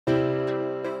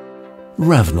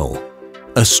RAVENOL,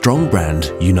 a strong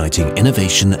brand uniting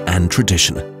innovation and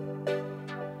tradition.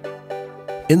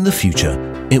 In the future,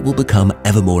 it will become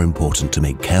ever more important to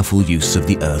make careful use of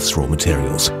the Earth's raw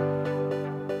materials.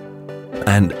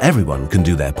 And everyone can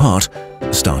do their part,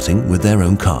 starting with their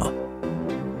own car.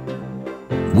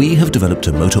 We have developed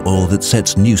a motor oil that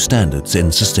sets new standards in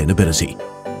sustainability.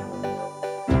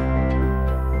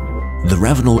 The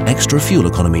RAVENOL Extra Fuel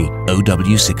Economy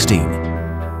OW-16.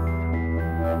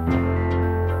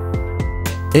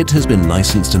 It has been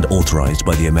licensed and authorized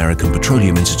by the American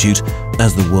Petroleum Institute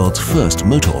as the world's first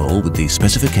motor oil with the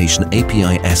specification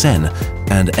API SN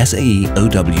and SAE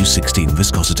OW-16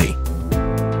 viscosity.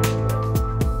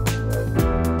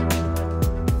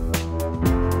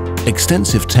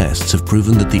 Extensive tests have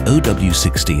proven that the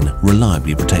OW-16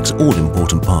 reliably protects all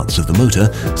important parts of the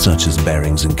motor, such as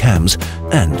bearings and cams,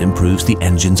 and improves the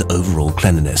engine's overall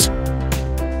cleanliness.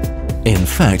 In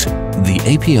fact, the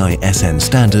API SN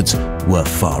standards were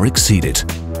far exceeded.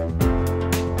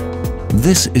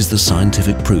 This is the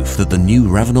scientific proof that the new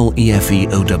RAVENOL EFE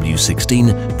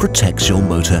OW-16 protects your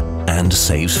motor and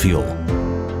saves fuel.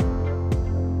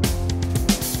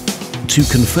 To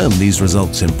confirm these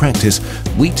results in practice,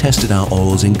 we tested our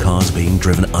oils in cars being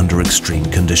driven under extreme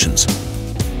conditions.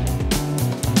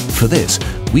 For this,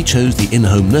 we chose the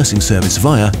in-home nursing service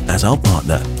VIA as our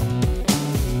partner.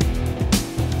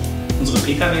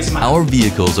 Our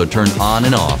vehicles are turned on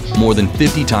and off more than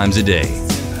 50 times a day.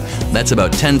 That's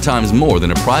about 10 times more than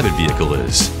a private vehicle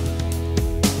is.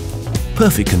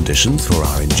 Perfect conditions for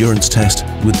our endurance test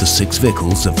with the 6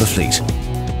 vehicles of the fleet.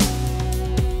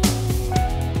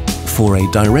 For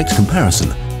a direct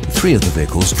comparison, 3 of the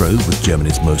vehicles drove with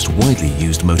Germany's most widely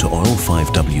used motor oil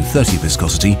 5W-30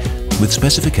 viscosity with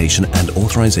specification and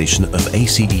authorization of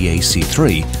ACEA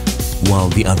C3, while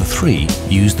the other 3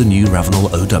 used the new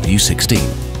RAVENOL OW-16.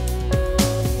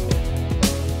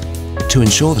 To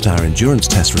ensure that our endurance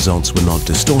test results were not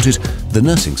distorted, the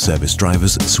nursing service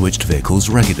drivers switched vehicles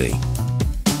regularly.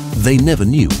 They never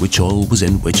knew which oil was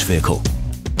in which vehicle.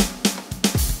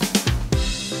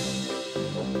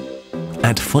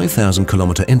 At 5,000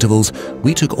 kilometer intervals,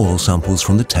 we took oil samples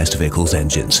from the test vehicle's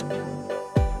engines.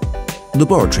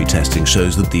 Laboratory testing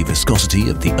shows that the viscosity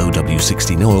of the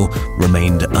OW-16 oil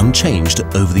remained unchanged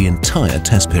over the entire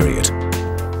test period.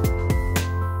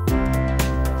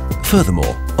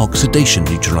 Furthermore, oxidation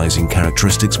neutralizing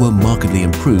characteristics were markedly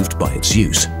improved by its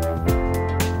use.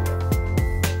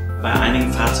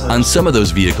 On some of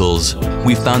those vehicles,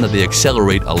 we found that they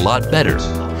accelerate a lot better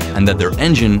and that their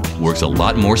engine works a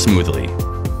lot more smoothly.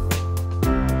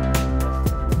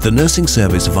 The nursing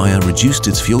service VIA reduced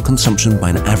its fuel consumption by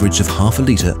an average of half a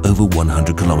litre over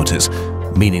 100 kilometres,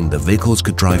 meaning the vehicles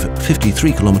could drive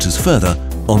 53 kilometres further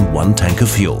on 1 tank of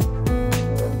fuel.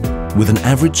 With an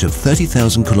average of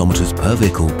 30,000 kilometres per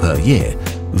vehicle per year,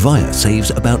 VIA saves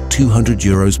about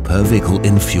 €200 per vehicle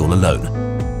in fuel alone.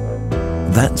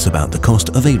 That's about the cost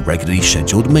of a regularly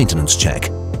scheduled maintenance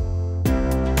check.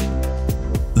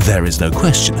 There is no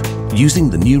question, using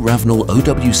the new RAVENOL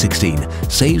OW-16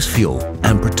 saves fuel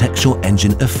and protects your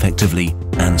engine effectively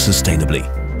and sustainably.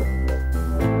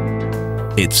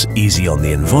 It's easy on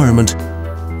the environment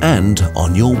and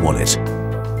on your wallet.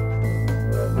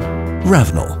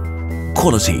 RAVENOL,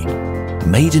 quality,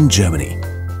 made in Germany.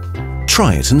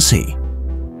 Try it and see.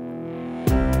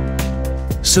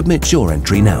 Submit your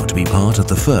entry now to be part of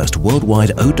the first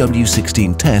worldwide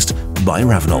OW-16 test by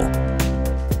RAVENOL.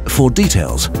 For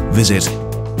details, visit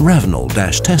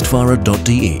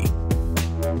ravenol-testfahrer.de.